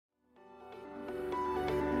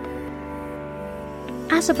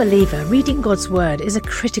As a believer, reading God's Word is a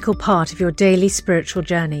critical part of your daily spiritual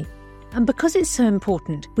journey. And because it's so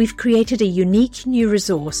important, we've created a unique new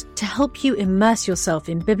resource to help you immerse yourself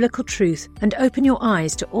in biblical truth and open your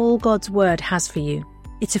eyes to all God's Word has for you.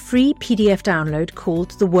 It's a free PDF download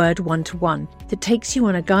called The Word 1-to-1 that takes you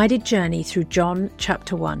on a guided journey through John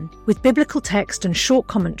chapter 1. With biblical text and short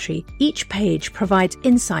commentary, each page provides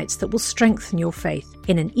insights that will strengthen your faith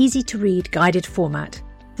in an easy-to-read guided format.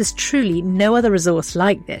 There's truly no other resource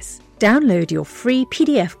like this. Download your free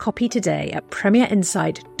PDF copy today at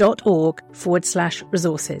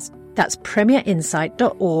premierinsight.org/resources. That's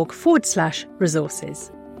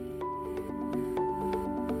premierinsight.org/resources.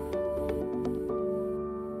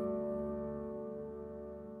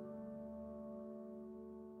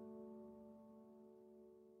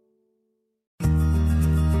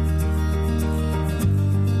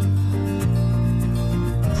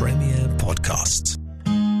 Premier Podcasts.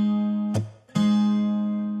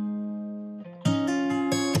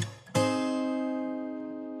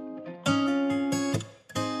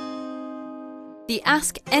 The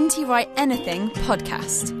Ask NT Wright Anything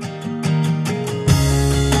podcast.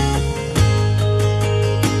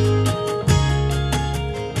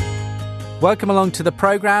 Welcome along to the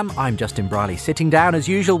programme. I'm Justin Briley, sitting down as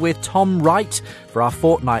usual with Tom Wright for our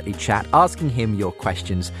fortnightly chat, asking him your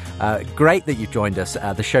questions. Great that you've joined us.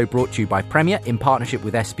 The show brought to you by Premier in partnership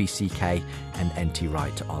with SBCK and NT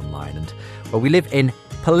Wright Online. And well, we live in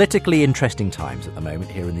politically interesting times at the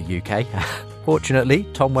moment here in the UK. Fortunately,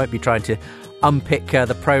 Tom won't be trying to unpick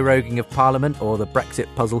the proroguing of Parliament or the Brexit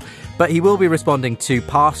puzzle, but he will be responding to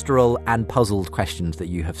pastoral and puzzled questions that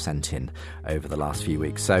you have sent in over the last few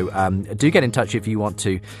weeks. So do get in touch if you want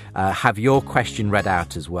to have your question read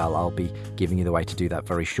out as well. I'll be giving you the way to do that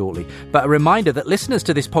very shortly. But a reminder that listeners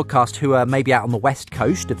to this podcast who are maybe out on the west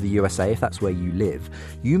coast of the USA, if that's where you live,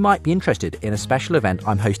 you might be interested in a special event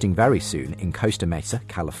I'm hosting very soon in Costa Mesa,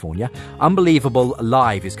 California. Unbelievable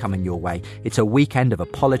Live is coming your way. It's a weekend of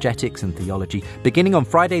apologetics and theology, beginning on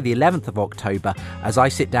Friday the 11th of October as I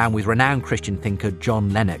sit down with renowned Christian thinker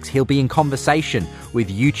John Lennox. He'll be in conversation with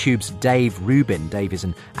YouTube's Dave Rubin. Dave is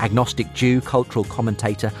an agnostic Jew, cultural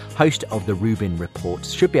commentator, host of the Rubin Report.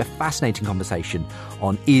 Should be a fascinating conversation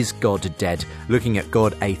on Is God Dead? Looking at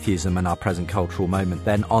God, atheism and our present cultural moment.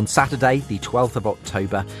 Then on Saturday the 12th of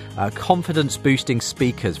October, confidence-boosting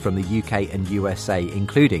speakers from the UK and USA,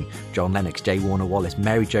 including John Lennox, J. Warner Wallace,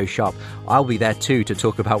 Mary Jo Sharp. I'll be there too to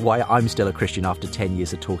talk about why I'm still a Christian after 10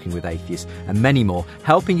 years of talking with atheists, and many more,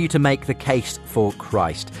 helping you to make the case for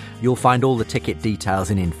Christ. You'll find all the ticket details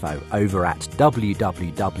and info over at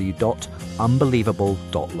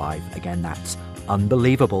www.unbelievable.live. Again, that's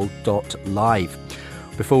unbelievable.live.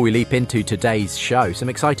 Before we leap into today's show, some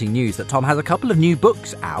exciting news that Tom has a couple of new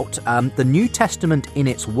books out. The New Testament in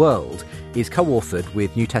its World is co-authored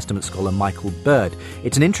with New Testament scholar Michael Bird.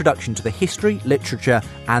 It's an introduction to the history, literature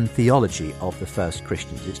and theology of the first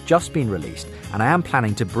Christians. It's just been released, and I am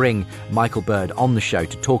planning to bring Michael Bird on the show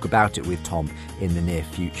to talk about it with Tom in the near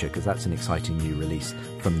future, because that's an exciting new release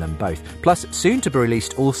from them both. Plus, soon to be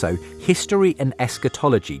released also, History and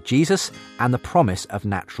Eschatology, Jesus and the Promise of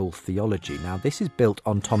Natural Theology. Now, this is built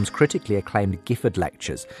on Tom's critically acclaimed Gifford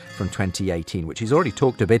Lectures from 2018, which he's already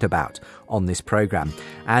talked a bit about on this programme.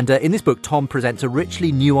 And in this book, Tom presents a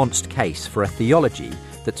richly nuanced case for a theology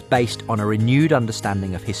that's based on a renewed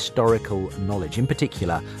understanding of historical knowledge, in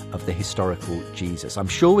particular of the historical Jesus. I'm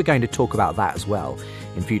sure we're going to talk about that as well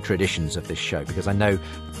in future editions of this show, because I know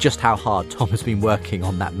just how hard Tom has been working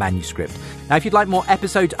on that manuscript. Now, if you'd like more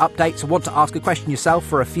episode updates or want to ask a question yourself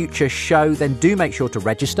for a future show, then do make sure to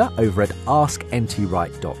register over at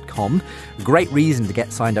asktwright.com. A great reason to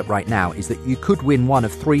get signed up right now is that you could win one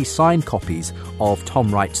of 3 signed copies of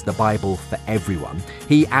Tom Wright's The Bible for Everyone.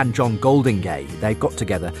 He and John Goldingay, they've got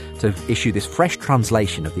together to issue this fresh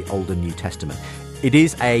translation of the Old and New Testament. It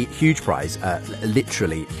is a huge prize,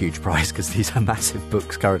 literally huge prize, because these are massive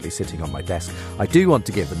books currently sitting on my desk. I do want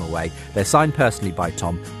to give them away. They're signed personally by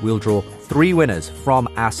Tom. We'll draw 3 winners from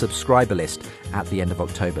our subscriber list at the end of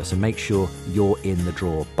October, so make sure you're in the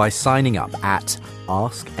draw by signing up at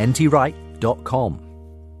asktwright.com.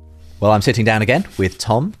 Well, I'm sitting down again with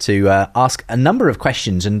Tom to ask a number of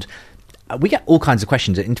questions, and we get all kinds of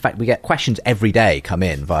questions. In fact, we get questions every day come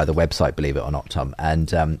in via the website, believe it or not, Tom. And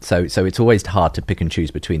so it's always hard to pick and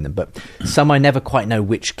choose between them. But some I never quite know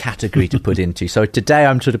which category to put into. So today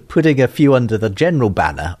I'm sort of putting a few under the general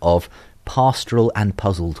banner of pastoral and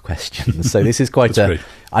puzzled questions. So this is quite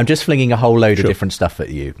I'm just flinging a whole load of different stuff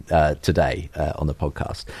at you today on the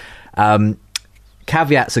podcast.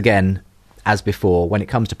 Caveats again, as before, when it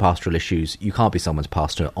comes to pastoral issues, you can't be someone's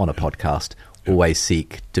pastor on a podcast. always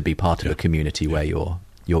seek to be part of a community where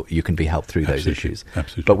you can be helped through those issues.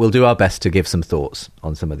 Absolutely. But we'll do our best to give some thoughts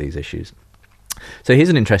on some of these issues. So here's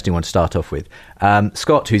an interesting one to start off with.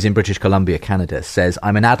 Scott, who's in British Columbia, Canada, says,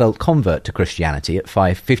 I'm an adult convert to Christianity at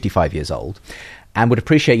 55 years old and would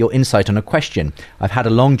appreciate your insight on a question. I've had a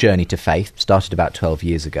long journey to faith, started about 12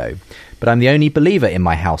 years ago, but I'm the only believer in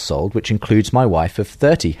my household, which includes my wife of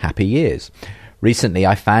 30 happy years. Recently,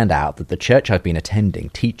 I found out that the church I've been attending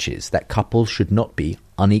teaches that couples should not be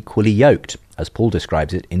unequally yoked, as Paul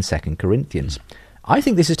describes it in 2 Corinthians. I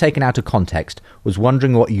think this is taken out of context. Was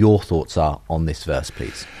wondering what your thoughts are on this verse,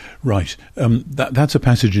 please. Right. That's a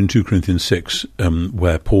passage in 2 Corinthians 6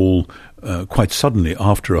 where Paul, quite suddenly,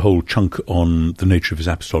 after a whole chunk on the nature of his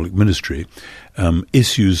apostolic ministry,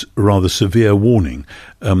 issues a rather severe warning.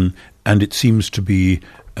 And it seems to be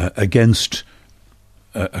against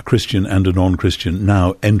a Christian and a non-Christian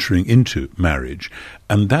now entering into marriage.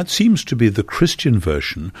 And that seems to be the Christian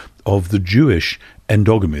version of the Jewish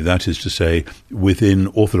endogamy. That is to say, within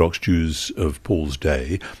Orthodox Jews of Paul's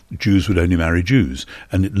day, Jews would only marry Jews.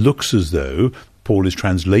 And it looks as though Paul is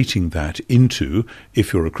translating that into,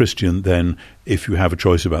 if you're a Christian, then if you have a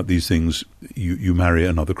choice about these things, you marry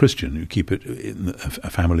another Christian. You keep it in a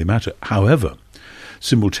family matter. However,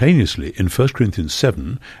 simultaneously, in 1 Corinthians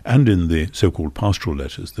 7 and in the so-called pastoral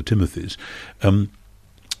letters, the Timothys,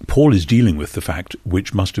 Paul is dealing with the fact,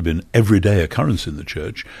 which must have been everyday occurrence in the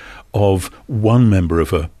church, of one member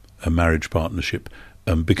of a marriage partnership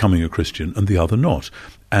becoming a Christian and the other not.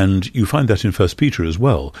 And you find that in 1 Peter as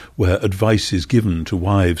well, where advice is given to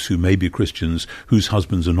wives who may be Christians whose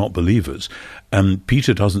husbands are not believers. And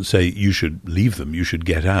Peter doesn't say you should leave them, you should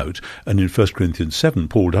get out. And in 1 Corinthians 7,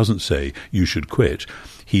 Paul doesn't say you should quit.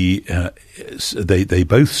 They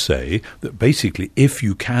both say that basically if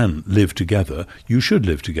you can live together, you should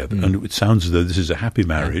live together. And it sounds as though this is a happy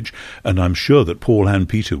marriage. And I'm sure that Paul and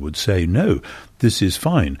Peter would say, no, this is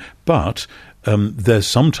fine. But there's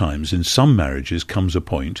sometimes in some marriages comes a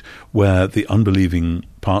point where the unbelieving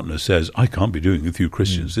partner says, I can't be doing it with you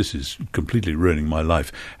Christians. This is completely ruining my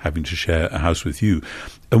life, having to share a house with you.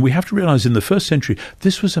 And we have to realize in the first century,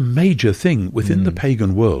 this was a major thing within the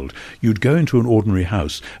pagan world. You'd go into an ordinary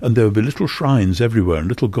house and there would be little shrines everywhere and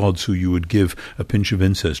little gods who you would give a pinch of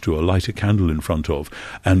incense to or light a candle in front of.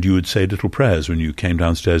 And you would say little prayers when you came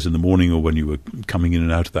downstairs in the morning or when you were coming in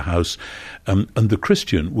and out of the house. And the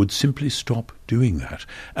Christian would simply stop doing that.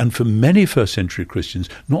 And for many first century Christians,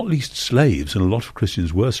 not least slaves, and a lot of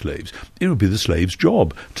Christians were slaves, it would be the slave's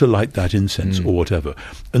job to light that incense or whatever.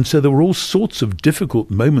 And so there were all sorts of difficult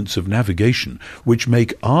moments of navigation which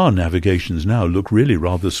make our navigations now look really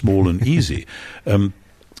rather small and easy.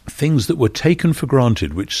 Things that were taken for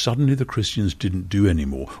granted, which suddenly the Christians didn't do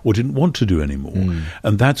anymore or didn't want to do anymore.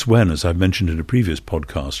 And that's when, as I've mentioned in a previous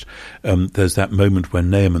podcast, there's that moment when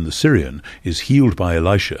Naaman the Syrian is healed by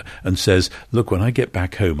Elisha and says, look, when I get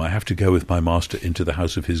back home, I have to go with my master into the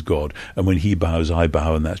house of his God. And when he bows, I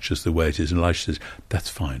bow, and that's just the way it is. And Elisha says, that's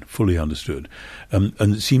fine, fully understood. And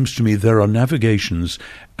it seems to me there are navigations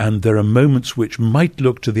and there are moments which might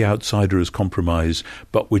look to the outsider as compromise,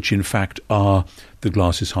 but which in fact are the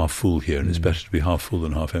glass is half full here, and it's better to be half full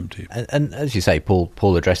than half empty. And as you say,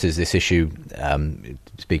 Paul addresses this issue,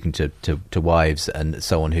 speaking to wives and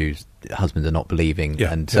so on whose husbands are not believing,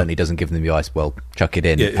 and certainly doesn't give them the advice, well, chuck it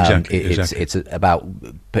in. Yeah, exactly, It's about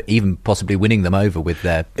even possibly winning them over with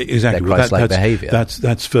their Christ-like behaviour.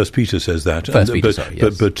 That's First Peter says that.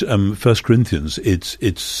 But 1 Corinthians,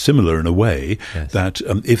 it's similar in a way that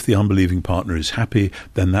if the unbelieving partner is happy,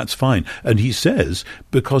 then that's fine. And he says,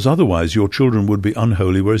 because otherwise your children would be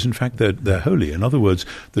unholy, whereas in fact they're holy. In other words,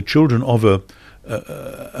 the children of a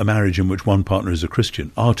marriage in which one partner is a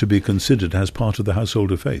Christian are to be considered as part of the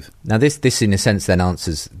household of faith. Now, this in a sense then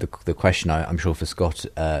answers the question, I'm sure, for Scott.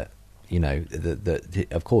 Of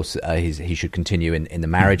course, he should continue in the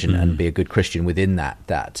marriage and be a good Christian within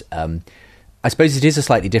that. I suppose it is a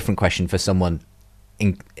slightly different question for someone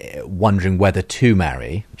wondering whether to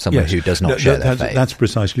marry someone who does not share their faith. That's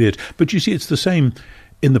precisely it. But you see, it's the same.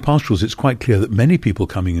 In the pastorals, it's quite clear that many people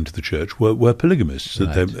coming into the church were polygamists.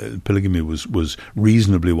 Right. That polygamy was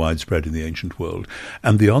reasonably widespread in the ancient world.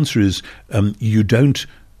 And the answer is you don't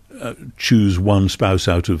choose one spouse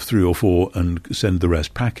out of 3 or 4 and send the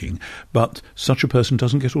rest packing, but such a person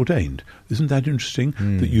doesn't get ordained. Isn't that interesting?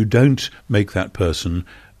 That you don't make that person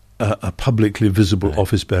a publicly visible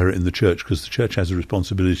office bearer in the church, because the church has a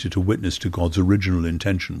responsibility to witness to God's original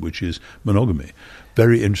intention, which is monogamy.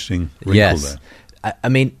 Very interesting wrinkle there. I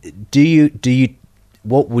mean,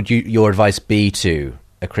 what would your advice be to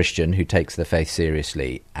a Christian who takes the faith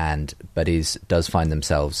seriously but does find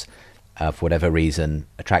themselves for whatever reason,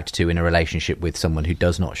 attracted to in a relationship with someone who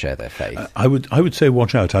does not share their faith? I would say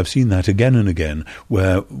watch out. I've seen that again and again,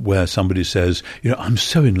 where somebody says, I'm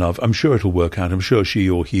so in love, I'm sure it'll work out, I'm sure she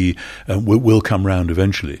or he will come round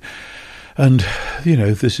eventually. And,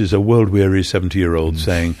 this is a world-weary 70-year-old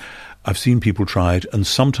saying, I've seen people try it, and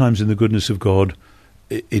sometimes in the goodness of God,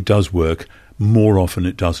 it does work. More often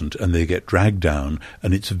it doesn't, and they get dragged down,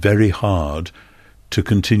 and it's very hard to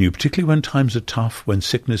continue, particularly when times are tough, when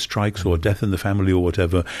sickness strikes or death in the family or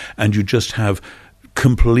whatever, and you just have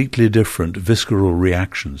completely different visceral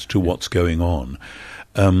reactions to what's going on.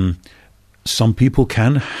 Some people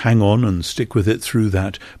can hang on and stick with it through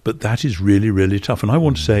that, but that is really, really tough. And I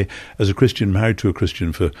want to say, as a Christian, married to a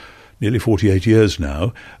Christian for nearly 48 years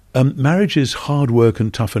now, marriage is hard work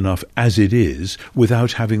and tough enough as it is,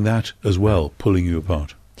 without having that as well pulling you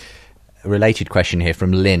apart. A related question here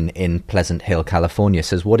from Lynn in Pleasant Hill, California,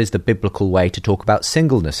 says, what is the biblical way to talk about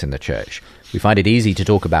singleness in the church? We find it easy to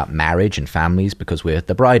talk about marriage and families because we're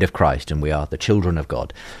the bride of Christ and we are the children of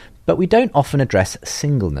God. But we don't often address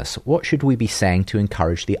singleness. What should we be saying to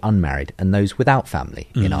encourage the unmarried and those without family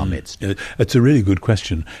in our midst? It's a really good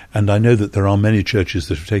question. And I know that there are many churches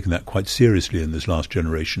that have taken that quite seriously in this last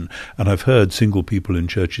generation. And I've heard single people in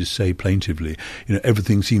churches say plaintively,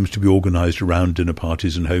 everything seems to be organised around dinner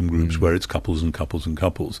parties and home groups where it's couples and couples and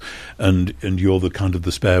couples. And you're the kind of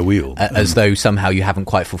the spare wheel. As though somehow you haven't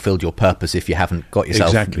quite fulfilled your purpose if you haven't got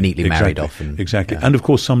yourself neatly married off. Exactly. And of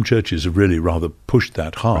course, some churches have really rather pushed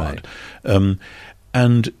that hard. Right.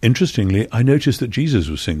 And interestingly, I noticed that Jesus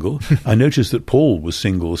was single. I noticed that Paul was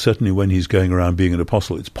single, certainly when he's going around being an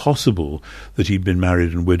apostle. It's possible that he'd been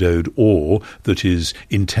married and widowed, or that his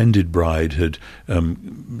intended bride had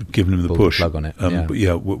given him the push. The plug on it.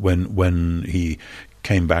 When he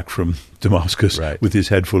came back from Damascus with his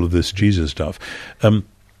head full of this Jesus stuff.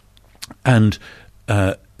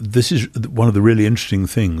 This is one of the really interesting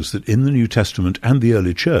things, that in the New Testament and the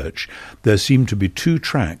early church, there seem to be two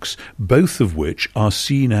tracks, both of which are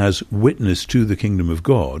seen as witness to the kingdom of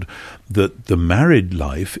God, that the married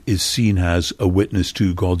life is seen as a witness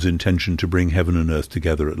to God's intention to bring heaven and earth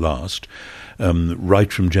together at last.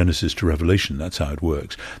 Right from Genesis to Revelation, that's how it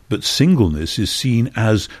works. But singleness is seen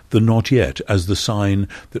as the not yet, as the sign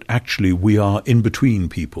that actually we are in between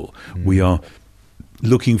people. We are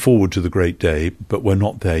looking forward to the great day, but we're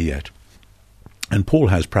not there yet. And Paul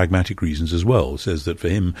has pragmatic reasons as well. Says that for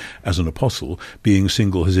him, as an apostle, being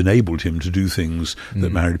single has enabled him to do things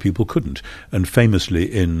that married people couldn't. And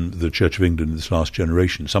famously in the Church of England in this last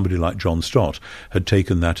generation, somebody like John Stott had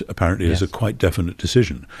taken that apparently as a quite definite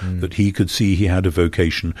decision, that he could see he had a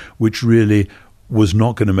vocation which really was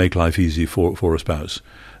not going to make life easy for a spouse.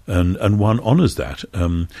 And one honours that.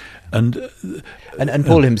 And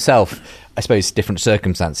Paul himself, I suppose, different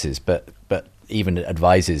circumstances, but even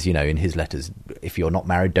advises, in his letters, if you're not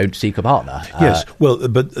married, don't seek a partner. Yes, well,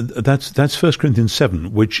 but that's 1 Corinthians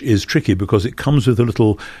 7, which is tricky because it comes with a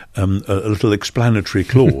little explanatory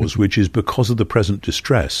clause, which is because of the present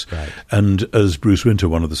distress. Right. And as Bruce Winter,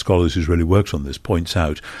 one of the scholars who's really worked on this, points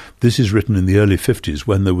out, this is written in the early 50s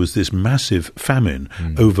when there was this massive famine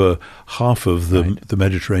over half of the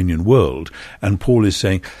Mediterranean world, and Paul is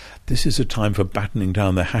saying, this is a time for battening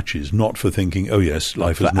down the hatches, not for thinking, oh yes,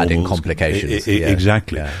 life is normal. Adding complications.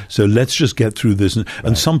 Exactly. Yeah. So let's just get through this.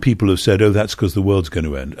 And some people have said, oh, that's because the world's going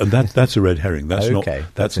to end. And that's a red herring. That's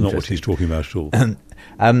not what he's talking about at all.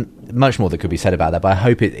 Much more that could be said about that, but I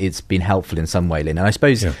hope it's been helpful in some way, Lynn. And I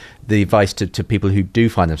suppose the advice to people who do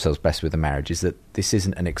find themselves blessed with a marriage is that this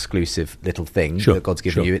isn't an exclusive little thing that God's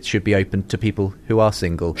given you. It should be open to people who are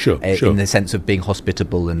single, in the sense of being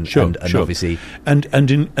hospitable and obviously... And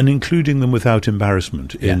including them without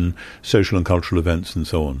embarrassment in social and cultural events and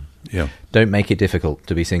so on. Yeah. Don't make it difficult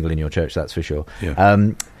to be single in your church, that's for sure.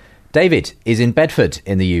 Yeah. David is in Bedford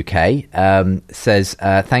in the UK, says,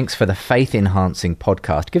 thanks for the faith-enhancing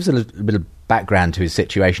podcast. Gives a little bit of background to his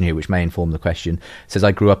situation here, which may inform the question. Says,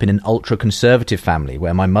 I grew up in an ultra-conservative family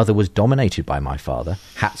where my mother was dominated by my father.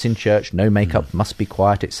 Hats in church, no makeup, must be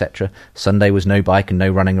quiet, etc. Sunday was no bike and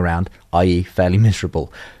no running around, i.e. fairly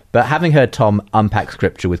miserable. But having heard Tom unpack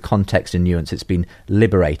scripture with context and nuance, it's been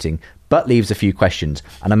liberating, but leaves a few questions.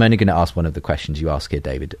 And I'm only going to ask one of the questions you ask here,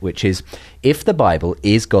 David, which is, if the Bible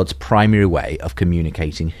is God's primary way of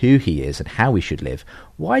communicating who he is and how we should live,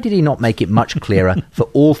 why did he not make it much clearer for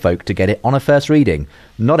all folk to get it on a first reading?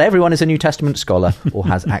 Not everyone is a New Testament scholar or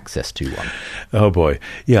has access to one. Oh, boy.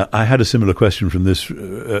 Yeah, I had a similar question from this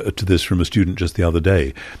from a student just the other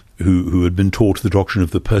day who had been taught the doctrine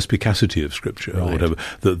of the perspicacity of Scripture, or whatever,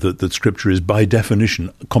 that Scripture is by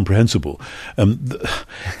definition comprehensible.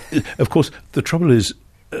 Of course, the trouble is,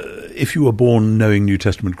 if you were born knowing New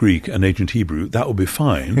Testament Greek and ancient Hebrew, that would be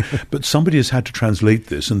fine. But somebody has had to translate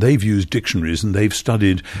this, and they've used dictionaries, and they've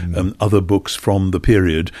studied other books from the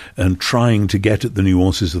period and trying to get at the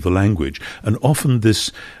nuances of the language. And often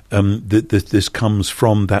this comes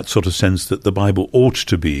from that sort of sense that the Bible ought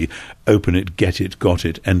to be open it, get it, got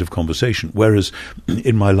it, end of conversation. Whereas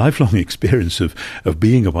in my lifelong experience of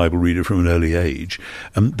being a Bible reader from an early age,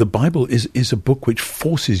 the Bible is a book which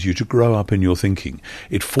forces you to grow up in your thinking.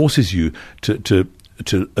 It forces you to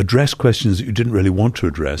address questions that you didn't really want to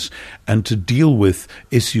address, and to deal with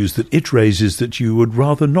issues that it raises that you would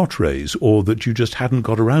rather not raise, or that you just hadn't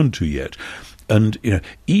got around to yet. And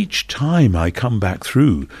each time I come back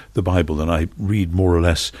through the Bible, and I read more or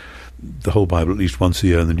less the whole Bible at least once a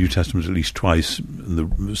year, and the New Testament at least twice,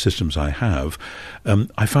 in the systems I have,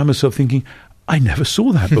 I find myself thinking, I never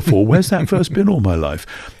saw that before. Where's that verse been all my life?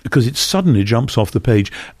 Because it suddenly jumps off the page.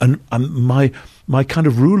 And my kind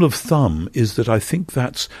of rule of thumb is that I think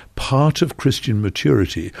that's part of Christian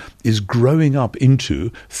maturity, is growing up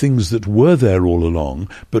into things that were there all along,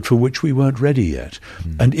 but for which we weren't ready yet.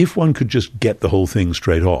 And if one could just get the whole thing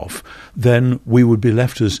straight off, then we would be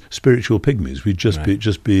left as spiritual pygmies. We'd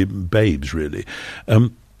just be babes, really.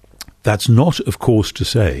 That's not, of course, to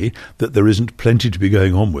say that there isn't plenty to be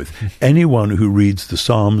going on with. Anyone who reads the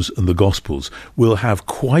Psalms and the Gospels will have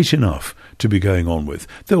quite enough to be going on with.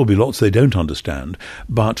 There will be lots they don't understand,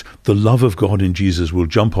 but the love of God in Jesus will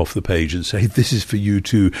jump off the page and say, this is for you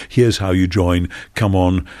too. Here's how you join. Come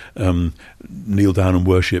on, kneel down and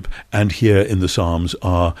worship. And here in the Psalms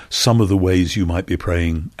are some of the ways you might be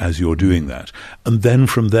praying as you're doing that. And then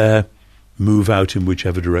from there, move out in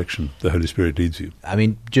whichever direction the Holy Spirit leads you. I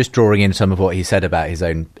mean, just drawing in some of what he said about his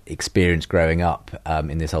own experience growing up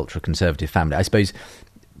in this ultra-conservative family, I suppose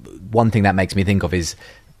one thing that makes me think of is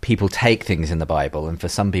people take things in the Bible, and for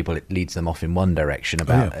some people it leads them off in one direction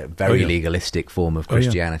about a very legalistic form of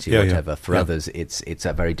Christianity or whatever. For others, it's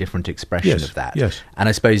a very different expression of that. Yes. And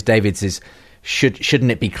I suppose David's is,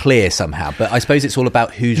 shouldn't it be clear somehow? But I suppose it's all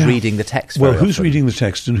about who's reading the text. Well, who's reading the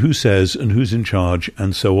text, and who says, and who's in charge,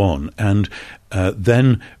 and so on. And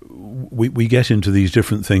then we get into these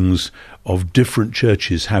different things of different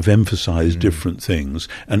churches have emphasized different things.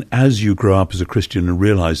 And as you grow up as a Christian and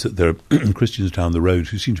realize that there are Christians down the road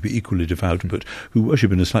who seem to be equally devout, but who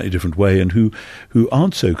worship in a slightly different way, and who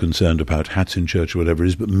aren't so concerned about hats in church or whatever it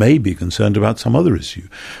is, but may be concerned about some other issue,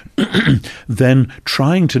 then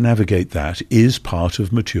trying to navigate that is part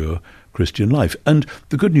of mature Christian life. And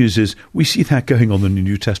the good news is we see that going on in the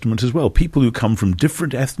New Testament as well. People who come from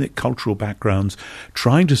different ethnic, cultural backgrounds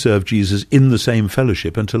trying to serve Jesus in the same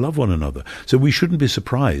fellowship and to love one another. So we shouldn't be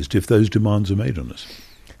surprised if those demands are made on us.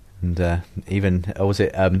 And even, was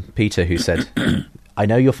it Peter who said, I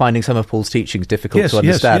know you're finding some of Paul's teachings difficult to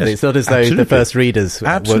understand. Yes. It's not as though the first readers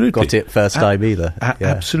got it first time either.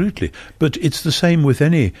 Absolutely. But it's the same with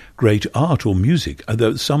any great art or music. I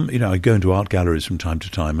go into art galleries from time to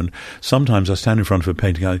time, and sometimes I stand in front of a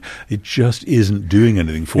painting, it just isn't doing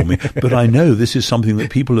anything for me. But I know this is something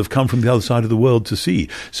that people have come from the other side of the world to see.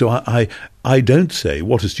 So I don't say,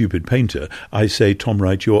 what a stupid painter. I say, Tom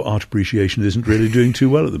Wright, your art appreciation isn't really doing too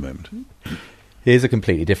well at the moment. Here's a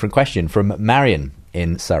completely different question from Marion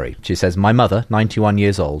in Surrey. She says, my mother, 91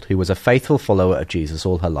 years old, who was a faithful follower of Jesus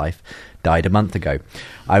all her life, died a month ago.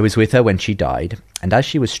 I was with her when she died, and as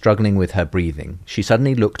she was struggling with her breathing, she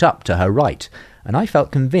suddenly looked up to her right, and I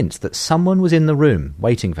felt convinced that someone was in the room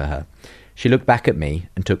waiting for her. She looked back at me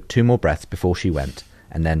and took 2 more breaths before she went,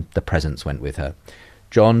 and then the presence went with her.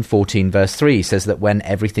 John 14 verse 3 says that when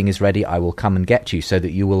everything is ready, I will come and get you, so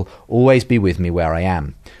that you will always be with me where I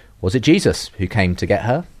am. Was it Jesus who came to get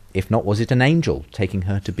her? If not, was it an angel taking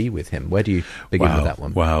her to be with him? Where do you begin with that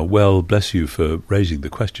one? Wow. Well, bless you for raising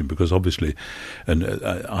the question, because obviously, and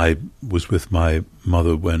I was with my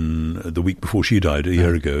mother the week before she died a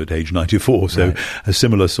year ago at age 94, so a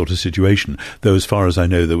similar sort of situation, though as far as I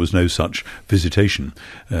know there was no such visitation.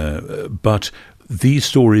 But these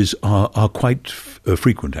stories are quite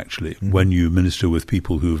frequent, actually. When you minister with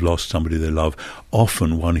people who've lost somebody they love,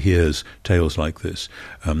 often one hears tales like this.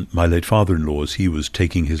 My late father-in-law, as he was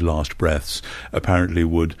taking his last breaths, apparently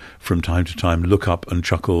would, from time to time, look up and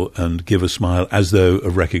chuckle and give a smile as though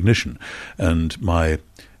of recognition. And my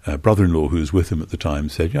brother-in-law, who was with him at the time,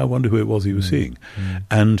 said, I wonder who it was he was seeing.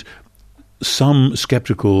 And some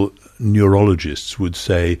skeptical neurologists would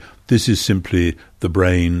say this is simply the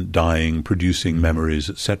brain dying, producing memories,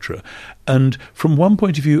 etc. And from one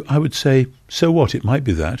point of view, I would say, so what? It might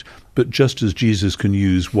be that. But just as Jesus can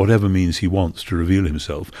use whatever means he wants to reveal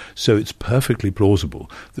himself, so it's perfectly plausible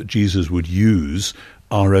that Jesus would use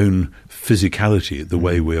our own physicality, the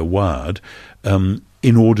way we are wired,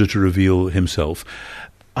 in order to reveal himself?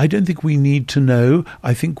 I don't think we need to know.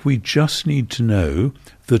 I think we just need to know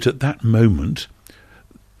that at that moment,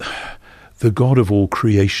 the God of all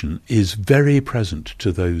creation is very present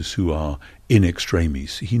to those who are in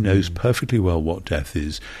extremis. He knows perfectly well what death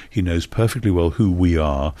is. He knows perfectly well who we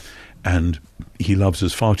are. And he loves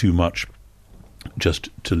us far too much just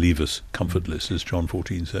to leave us comfortless, as John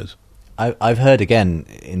 14 says. I've heard, again,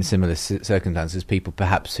 in similar circumstances, people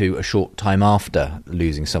perhaps who a short time after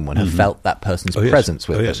losing someone have felt that person's presence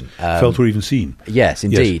with them. Felt or even seen. Yes,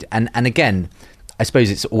 indeed. Yes. And again, I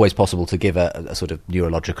suppose it's always possible to give a sort of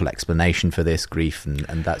neurological explanation for this grief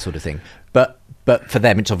and that sort of thing. But for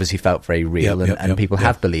them, it's obviously felt very real, and people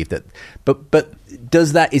have believed that. But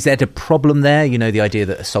is there a problem there? You know, the idea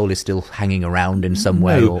that a soul is still hanging around in some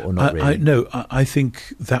way, or not really? I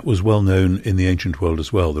think that was well known in the ancient world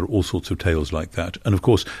as well. There are all sorts of tales like that. And of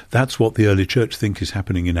course, that's what the early church think is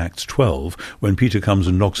happening in Acts 12, when Peter comes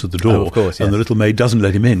and knocks at the door, and the little maid doesn't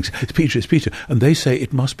let him in. It's Peter. And they say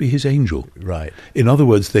it must be his angel. Right. In other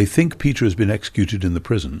words, they think Peter has been executed in the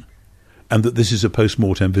prison, and that this is a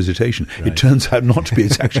post-mortem visitation. Right. It turns out not to be.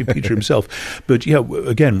 It's actually Peter himself. But yeah,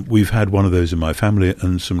 again, we've had one of those in my family,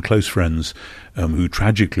 and some close friends who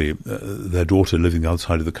tragically, their daughter living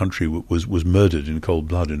outside of the country was murdered in cold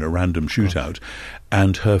blood in a random shootout,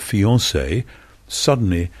 and her fiancé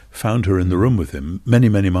suddenly found her in the room with him, many,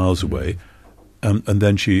 many miles away, and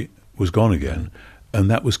then she was gone again. And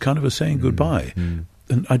that was kind of a saying goodbye.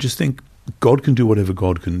 And I just think God can do whatever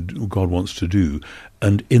God wants to do,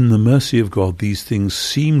 and in the mercy of God, these things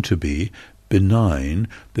seem to be benign.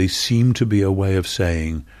 They seem to be a way of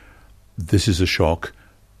saying, "This is a shock,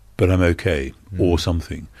 but I'm okay," or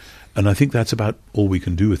something. And I think that's about all we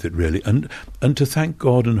can do with it, really. And to thank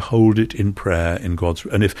God and hold it in prayer in God's.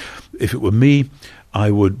 And if it were me, I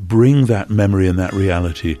would bring that memory and that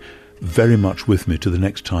reality very much with me to the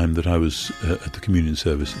next time that I was at the communion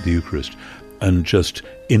service, at the Eucharist, and just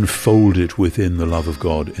enfold it within the love of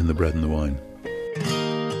God in the bread and the wine.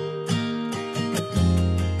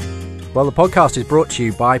 Well, the podcast is brought to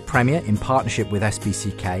you by Premier in partnership with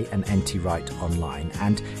SBCK and NT Wright Online.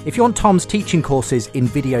 And if you want Tom's teaching courses in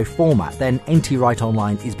video format, then NT Wright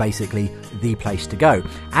Online is basically the place to go.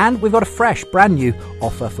 And we've got a fresh, brand new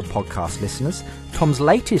offer for podcast listeners. Tom's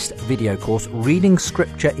latest video course, Reading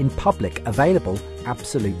Scripture in Public, available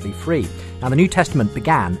absolutely free. Now, the New Testament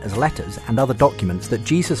began as letters and other documents that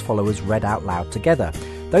Jesus followers read out loud together.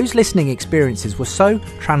 Those listening experiences were so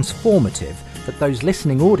transformative that those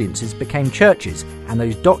listening audiences became churches and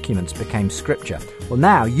those documents became scripture. Well,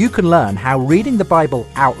 now you can learn how reading the Bible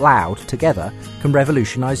out loud together can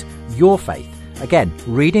revolutionise your faith. Again,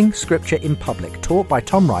 Reading Scripture in Public, taught by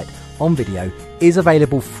Tom Wright on video, is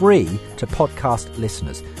available free to podcast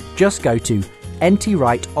listeners. Just go to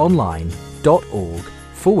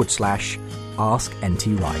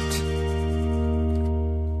ntwrightonline.org/askntwright.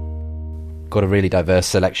 Got a really diverse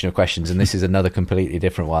selection of questions, and this is another completely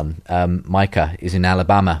different one. Micah is in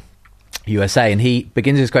Alabama, USA, and he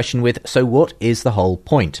begins his question with, "So what is the whole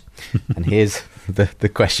point?" And here's the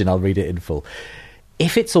question. I'll read it in full.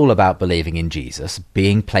 "If it's all about believing in Jesus,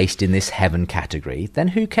 being placed in this heaven category, then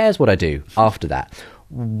who cares what I do after that?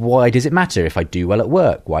 Why does it matter if I do well at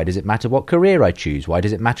work? Why does it matter what career I choose? Why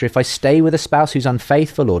does it matter if I stay with a spouse who's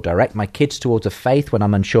unfaithful or direct my kids towards a faith when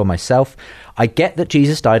I'm unsure myself? I get that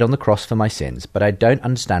Jesus died on the cross for my sins, but I don't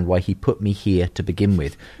understand why he put me here to begin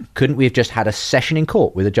with. Couldn't we have just had a session in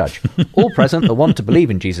court with a judge? All present that want to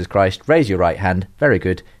believe in Jesus Christ, raise your right hand. Very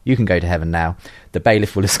good. You can go to heaven now. The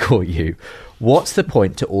bailiff will escort you. What's the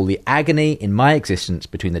point to all the agony in my existence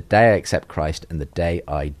between the day I accept Christ and the day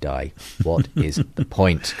I die? What is the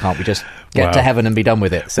point? Can't we just get to heaven and be done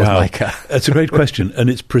with it?" says Micah. That's a great question,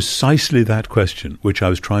 and it's precisely that question which I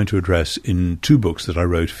was trying to address in two books that I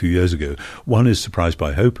wrote a few years ago. One is Surprised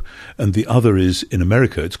by Hope, and the other is, in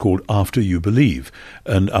America, it's called After You Believe.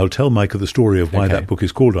 And I'll tell Micah the story of why that book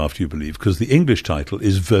is called After You Believe, because the English title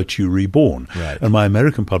is Virtue Reborn. Right. And my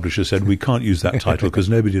American publisher said, we can't use that title because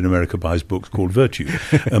nobody in America buys books called Virtue.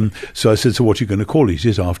 So I said, so what are you going to call it? He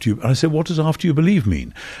says, After You. And I said, what does After You Believe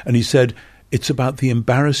mean? And he said, it's about the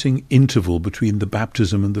embarrassing interval between the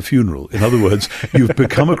baptism and the funeral. In other words, you've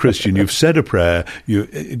become a Christian, you've said a prayer, you're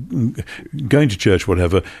going to church,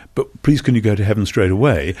 whatever, but please can you go to heaven straight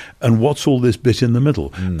away? And what's all this bit in the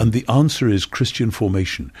middle? And the answer is Christian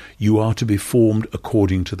formation. You are to be formed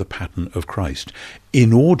according to the pattern of Christ.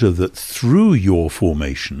 in order that through your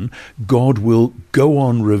formation, God will go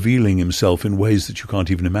on revealing himself in ways that you can't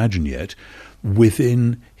even imagine yet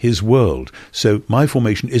within his world. So my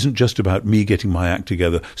formation isn't just about me getting my act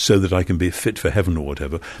together so that I can be fit for heaven or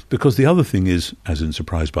whatever, because the other thing is, as in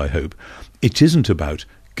Surprised by Hope, it isn't about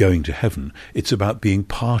going to heaven. It's about being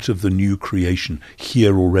part of the new creation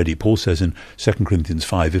here already. Paul says in 2 Corinthians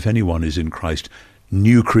 5, if anyone is in Christ,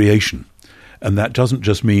 new creation. And that doesn't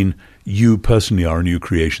just mean you personally are a new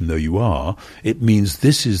creation, though you are. It means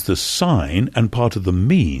this is the sign and part of the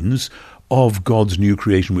means of God's new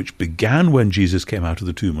creation, which began when Jesus came out of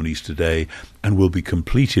the tomb on Easter Day and will be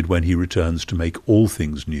completed when he returns to make all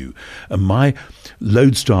things new. And my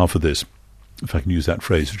lodestar for this, if I can use that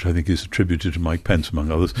phrase, which I think is attributed to Mike Pence,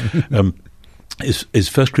 among others,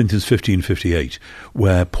 is 1 Corinthians 15:58,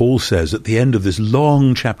 where Paul says at the end of this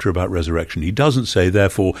long chapter about resurrection, he doesn't say,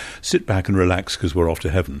 therefore, sit back and relax because we're off to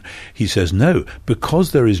heaven. He says, no,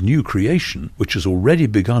 because there is new creation, which has already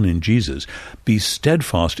begun in Jesus, be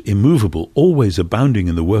steadfast, immovable, always abounding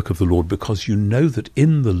in the work of the Lord, because you know that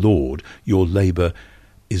in the Lord your labour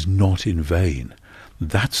is not in vain.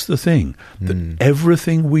 That's the thing, that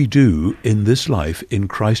everything we do in this life, in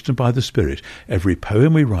Christ and by the Spirit, every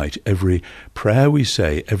poem we write, every prayer we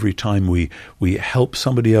say, every time we help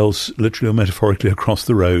somebody else, literally or metaphorically, across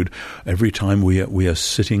the road, every time we are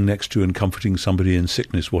sitting next to and comforting somebody in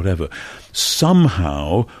sickness, whatever,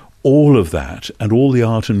 somehow all of that and all the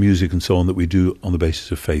art and music and so on that we do on the basis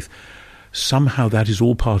of faith, somehow that is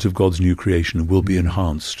all part of God's new creation and will be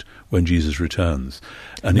enhanced when Jesus returns.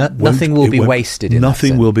 And nothing will be wasted.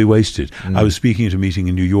 Nothing will be wasted. I was speaking at a meeting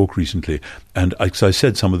in New York recently, and I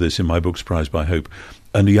said some of this in my book, Surprised by Hope,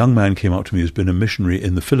 and a young man came up to me who's been a missionary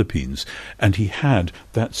in the Philippines, and he had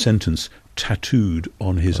that sentence tattooed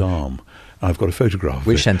on his arm. I've got a photograph.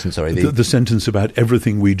 Which sentence, sorry? The sentence about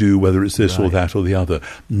everything we do, whether it's this or that or the other,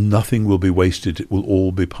 nothing will be wasted. It will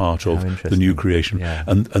all be part of the new creation. Yeah.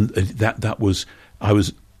 And that was, I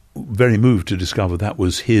was very moved to discover that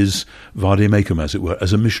was his vade mecum, as it were,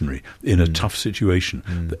 as a missionary in a tough situation,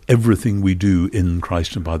 that everything we do in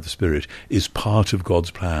Christ and by the Spirit is part of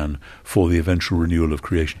God's plan for the eventual renewal of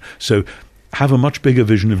creation. So have a much bigger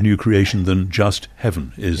vision of new creation than just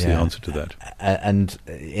heaven is the answer to that. And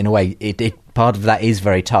in a way, it part of that is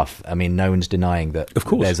very tough. I mean, no one's denying that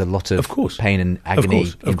there's a lot of pain and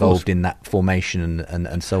agony involved in that formation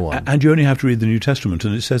and so on. And you only have to read the New Testament,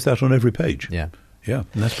 and it says that on every page. Yeah. Yeah,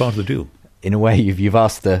 and that's part of the deal. In a way, you've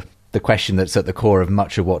asked the question that's at the core of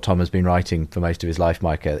much of what Tom has been writing for most of his life,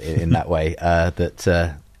 Micah, in that way,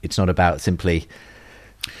 that it's not about simply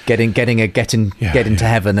getting to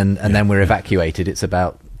heaven and then we're evacuated. It's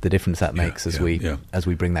about the difference that makes as we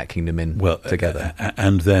bring that kingdom in together.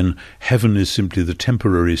 And then heaven is simply the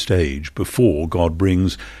temporary stage before God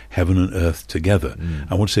brings heaven and earth together.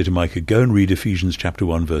 I want to say to Micah, go and read Ephesians chapter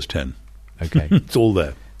 1, verse 10. Okay. It's all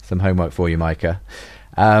there. Some homework for you, Micah.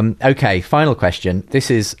 Okay, final question.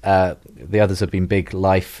 This is, the others have been big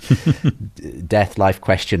death life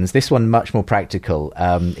questions. This one much more practical.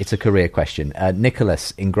 It's a career question.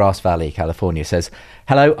 Nicholas in Grass Valley, California says,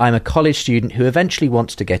 hello, I'm a college student who eventually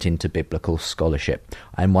wants to get into biblical scholarship.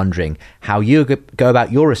 I'm wondering how you go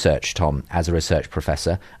about your research, Tom, as a research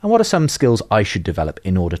professor, and what are some skills I should develop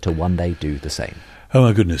in order to one day do the same? Oh,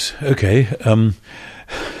 my goodness. Okay.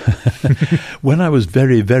 When I was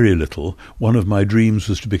very, very little, one of my dreams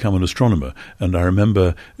was to become an astronomer. And I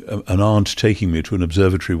remember an aunt taking me to an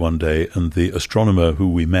observatory one day, and the astronomer who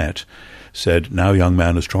we met said, now, young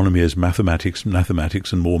man, astronomy is mathematics,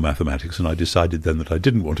 and more mathematics. And I decided then that I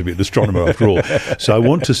didn't want to be an astronomer after all. So I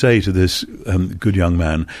want to say to this good young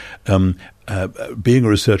man, being a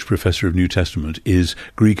research professor of New Testament is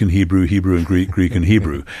Greek and Hebrew, Hebrew and Greek, Greek and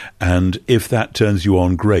Hebrew. And if that turns you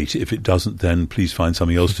on, great. If it doesn't, then please find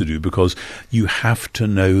something else to do, because you have to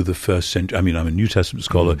know the first century. I mean, I'm a New Testament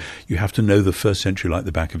scholar. You have to know the first century like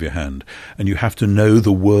the back of your hand. And you have to know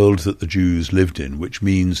the world that the Jews lived in, which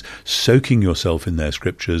means soaking yourself in their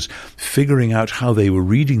scriptures, figuring out how they were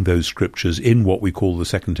reading those scriptures in what we call the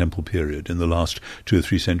Second Temple period, in the last 2 or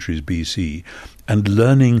 3 centuries BC, and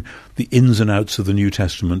learning the ins and outs of the New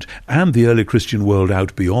Testament and the early Christian world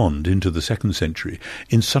out beyond into the 2nd century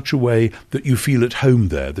in such a way that you feel at home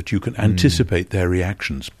there, that you can anticipate their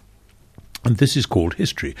reactions. And this is called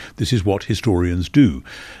history. This is what historians do.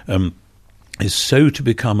 Is so to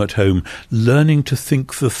become at home, learning to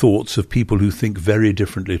think the thoughts of people who think very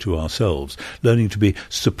differently to ourselves, learning to be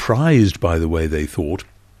surprised by the way they thought,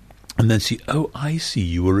 and then see, oh, I see,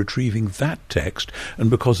 you were retrieving that text, and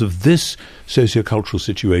because of this sociocultural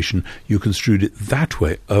situation, you construed it that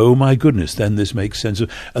way. Oh, my goodness, then this makes sense.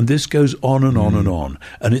 And this goes on and on and on.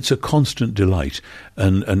 And it's a constant delight.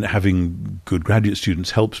 And having good graduate students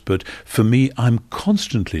helps, but for me, I'm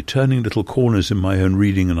constantly turning little corners in my own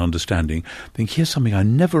reading and understanding, think, here's something I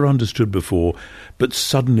never understood before, but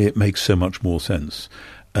suddenly it makes so much more sense.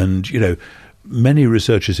 And, many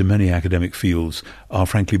researchers in many academic fields are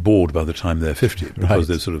frankly bored by the time they're 50 because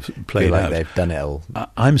they're sort of played like out. They've done it all.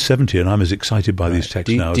 I'm 70 and I'm as excited by these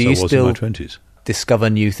texts now as I was in my 20s.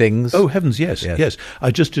 Discover new things? Oh, heavens, yes.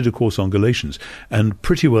 I just did a course on Galatians, and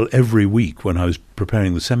pretty well every week when I was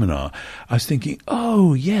preparing the seminar, I was thinking,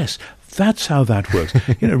 oh, yes, that's how that works.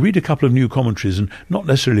 Read a couple of new commentaries and not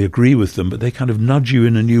necessarily agree with them, but they kind of nudge you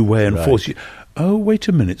in a new way and force you. Oh, wait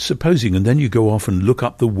a minute, supposing, and then you go off and look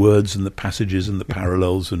up the words and the passages and the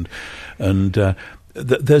parallels, and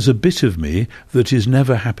there's a bit of me that is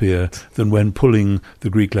never happier than when pulling the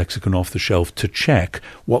Greek lexicon off the shelf to check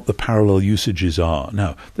what the parallel usages are.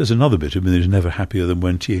 Now, there's another bit of me that is never happier than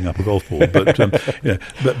when teeing up a golf ball, but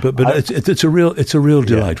it's a real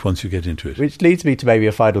delight once you get into it. Which leads me to maybe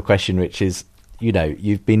a final question, which is,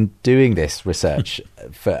 you've been doing this research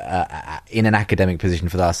for in an academic position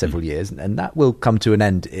for the last several years, and that will come to an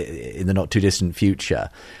end in the not too distant future.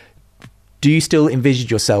 Do you still envisage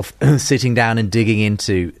yourself sitting down and digging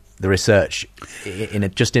into the research in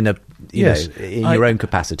your own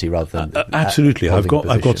capacity rather than absolutely? I've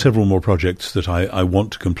got several more projects that I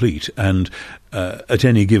want to complete, and at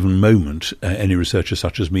any given moment, any researcher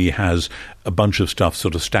such as me has a bunch of stuff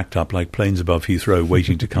sort of stacked up like planes above Heathrow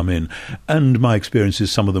waiting to come in. And my experience is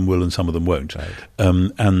some of them will and some of them won't. Right.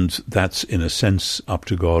 And that's in a sense up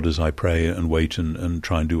to God as I pray and wait and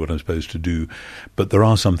try and do what I'm supposed to do. But there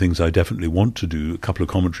are some things I definitely want to do, a couple of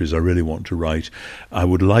commentaries I really want to write. I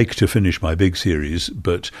would like to finish my big series,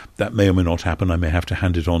 but that may or may not happen. I may have to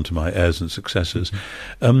hand it on to my heirs and successors.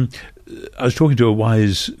 I was talking to a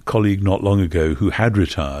wise colleague not long ago who had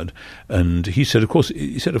retired, and he said, of course,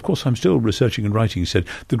 I'm still researching and writing. He said,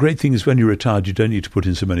 the great thing is when you're retired, you don't need to put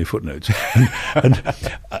in so many footnotes. And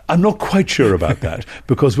I'm not quite sure about that,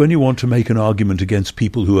 because when you want to make an argument against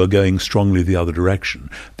people who are going strongly the other direction,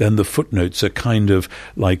 then the footnotes are kind of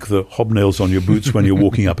like the hobnails on your boots when you're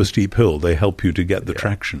walking up a steep hill. They help you to get the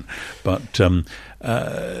traction. But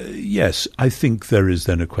yes, I think there is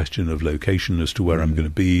then a question of location as to where I'm going to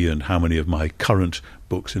be and how many of my current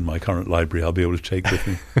books in my current library I'll be able to take with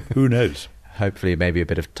me. Who knows? Hopefully maybe a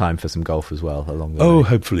bit of time for some golf as well along the way. Oh,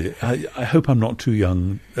 hopefully. I hope I'm not too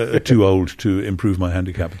old to improve my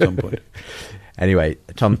handicap at some point. Anyway,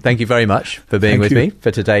 Tom, thank you very much for being with me for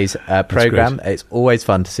today's programme. It's always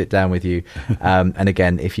fun to sit down with you. And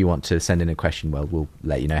again, if you want to send in a question, well, we'll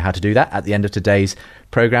let you know how to do that at the end of today's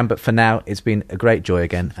programme. But for now, it's been a great joy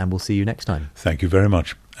again, and we'll see you next time. Thank you very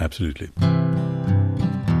much. Absolutely.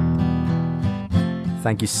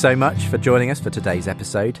 Thank you so much for joining us for today's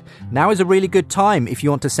episode. Now is a really good time if you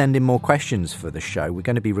want to send in more questions for the show. We're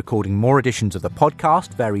going to be recording more editions of the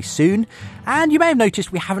podcast very soon. And you may have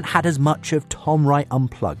noticed we haven't had as much of Tom Wright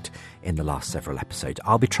Unplugged in the last several episodes.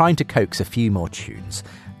 I'll be trying to coax a few more tunes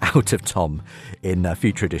out of Tom in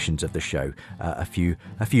future editions of the show, a few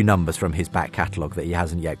numbers from his back catalogue that he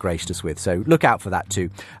hasn't yet graced us with, so look out for that too.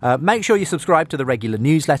 Make sure you subscribe to the regular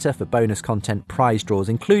newsletter for bonus content, prize draws,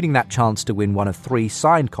 including that chance to win one of 3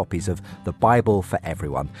 signed copies of The Bible for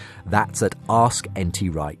Everyone. That's at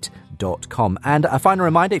askntwright.com. And a final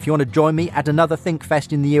reminder, if you want to join me at another Think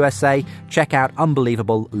Fest in the USA, check out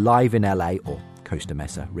Unbelievable live in LA, or Costa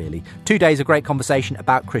Mesa, really. 2 days of great conversation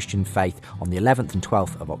about Christian faith on the 11th and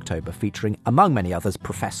 12th of October, featuring, among many others,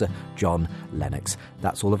 Professor John Lennox.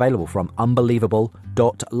 That's all available from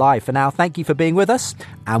unbelievable.live. For now, thank you for being with us,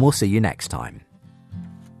 and we'll see you next time.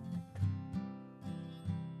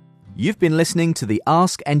 You've been listening to the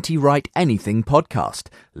Ask N.T. Wright Anything podcast.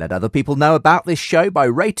 Let other people know about this show by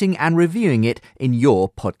rating and reviewing it in your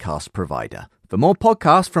podcast provider. For more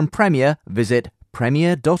podcasts from Premier, visit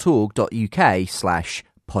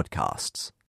premier.org.uk/podcasts.